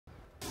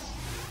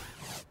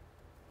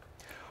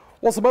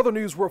Well, some other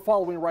news we're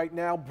following right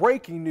now.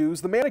 Breaking news.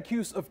 The man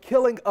accused of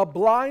killing a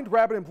blind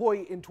rabbit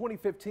employee in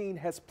 2015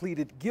 has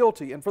pleaded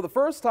guilty. And for the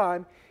first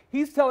time,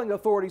 he's telling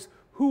authorities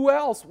who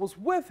else was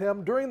with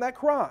him during that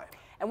crime.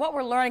 And what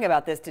we're learning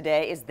about this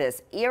today is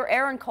this.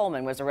 Aaron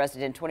Coleman was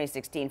arrested in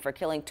 2016 for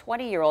killing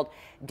 20-year-old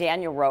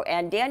Daniel Rowe.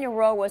 And Daniel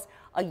Rowe was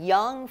a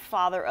young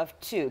father of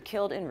two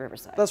killed in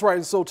Riverside. That's right.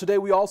 And so today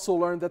we also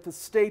learned that the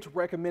state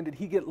recommended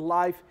he get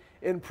life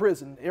in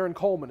prison. Aaron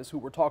Coleman is who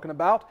we're talking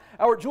about.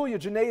 Our Julia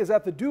Janae is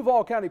at the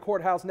Duval County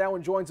Courthouse now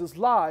and joins us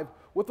live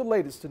with the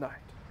latest tonight.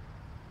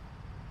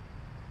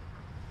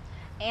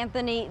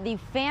 Anthony, the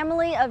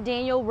family of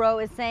Daniel Rowe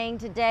is saying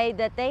today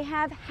that they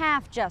have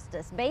half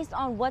justice based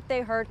on what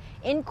they heard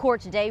in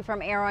court today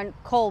from Aaron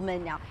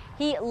Coleman. Now,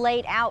 he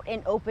laid out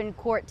in open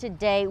court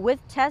today with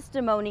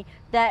testimony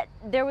that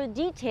there were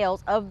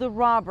details of the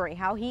robbery,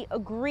 how he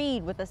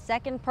agreed with a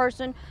second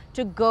person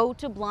to go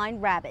to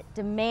Blind Rabbit,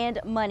 demand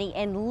money,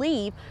 and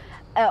leave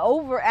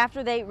over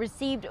after they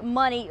received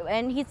money.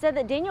 And he said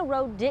that Daniel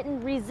Rowe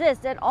didn't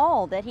resist at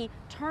all, that he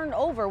turned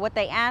over what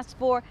they asked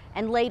for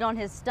and laid on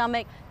his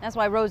stomach. That's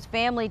why Rowe's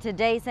family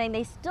today saying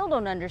they still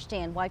don't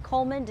understand why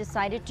Coleman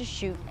decided to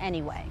shoot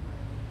anyway.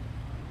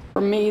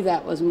 For me,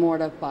 that was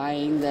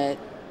mortifying that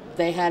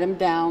they had him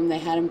down, they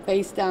had him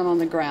face down on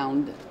the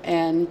ground,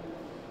 and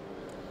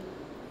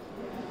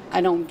I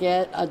don't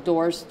get a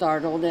door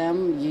startled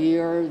him.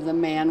 You're the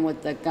man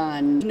with the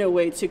gun. No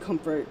way to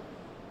comfort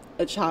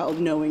a child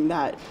knowing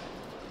that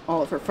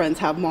all of her friends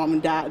have mom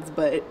and dads,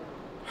 but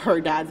her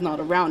dad's not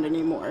around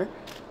anymore.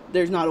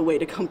 There's not a way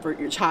to comfort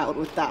your child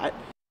with that.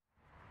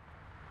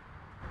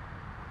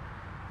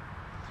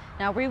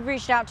 Now, we've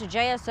reached out to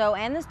JSO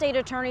and the state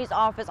attorney's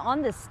office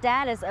on the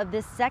status of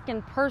this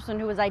second person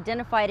who was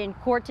identified in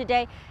court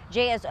today.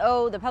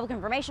 JSO, the public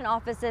information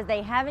office, says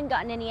they haven't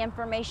gotten any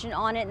information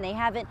on it and they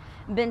haven't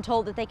been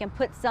told that they can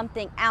put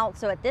something out.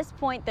 So at this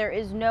point, there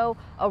is no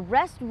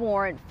arrest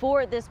warrant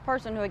for this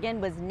person who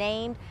again was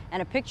named,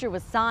 and a picture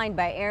was signed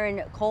by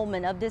Aaron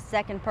Coleman of this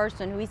second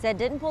person who he said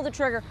didn't pull the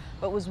trigger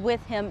but was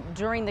with him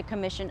during the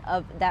commission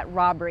of that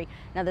robbery.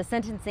 Now, the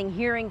sentencing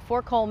hearing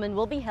for Coleman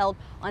will be held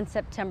on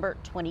September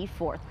 24th.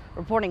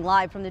 Reporting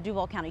live from the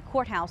Duval County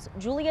Courthouse,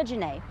 Julia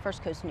Janae,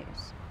 First Coast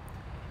News.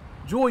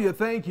 Julia,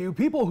 thank you.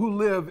 People who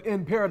live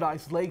in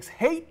Paradise Lakes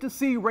hate to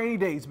see rainy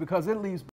days because it leaves